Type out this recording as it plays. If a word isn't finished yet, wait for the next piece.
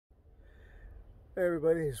Hey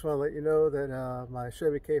everybody, just want to let you know that my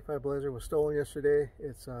Chevy K-5 Blazer was stolen yesterday.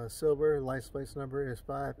 It's silver, license plate number is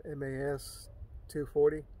 5MAS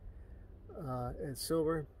 240. It's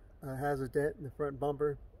silver, has a dent in the front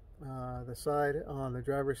bumper, the side on the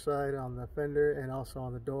driver's side, on the fender, and also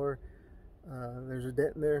on the door. There's a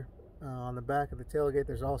dent in there. On the back of the tailgate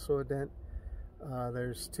there's also a dent.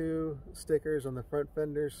 There's two stickers on the front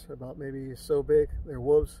fenders, about maybe so big. They're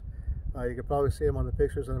wolves. You can probably see them on the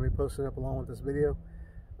pictures that I'll be posting up along with this video.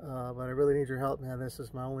 But I really need your help, man. This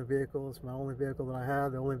is my only vehicle. It's my only vehicle that I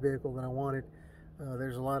have, the only vehicle that I wanted.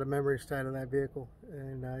 There's a lot of memories tied to that vehicle,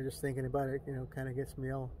 and just thinking about it, kind of gets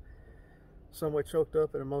me all somewhat choked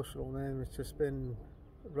up and emotional, man. It's just been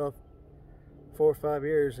rough 4 or 5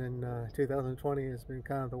 years, and 2020 has been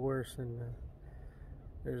kind of the worst. And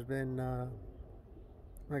there's been,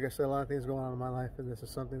 like I said, a lot of things going on in my life, and this is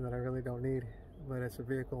something that I really don't need, but it's a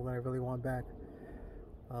vehicle that I really want back.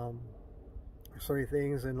 There's so many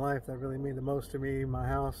things in life that really mean the most to me: my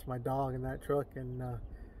house, my dog, and that truck, and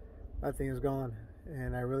that thing is gone,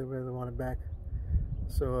 and I really want it back.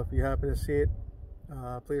 So if you happen to see it,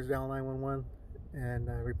 please dial 911 and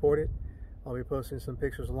report it. I'll be posting some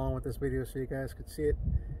pictures along with this video so you guys could see it.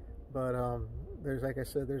 But there's, like I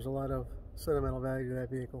said, there's a lot of sentimental value to that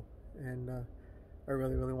vehicle, and I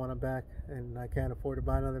really want it back, and I can't afford to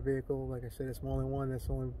buy another vehicle. Like I said, it's my only one. That's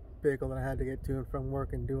the only vehicle that I had to get to and from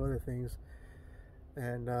work and do other things.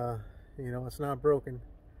 And it's not broken,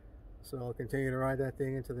 so I'll continue to ride that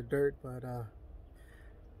thing into the dirt. But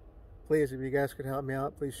please, if you guys could help me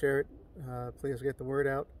out, please share it. Please get the word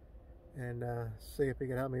out, and see if you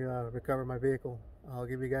can help me recover my vehicle. I'll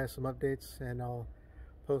give you guys some updates, and I'll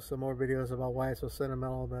post some more videos about why it's so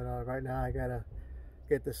sentimental. But right now I gotta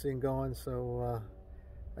get this thing going, so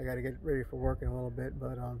I gotta get ready for work in a little bit.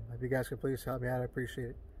 But if you guys could please help me out, I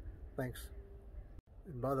appreciate it. Thanks.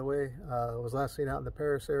 And by the way, I was last seen out in the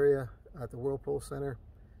Paris area at the Whirlpool Center,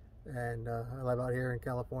 and I live out here in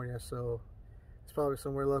California, so it's probably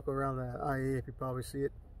somewhere local around the IE if you probably see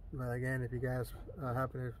it. But again, if you guys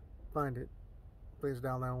happen to find it, please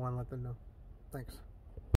dial 911, let them know. Thanks.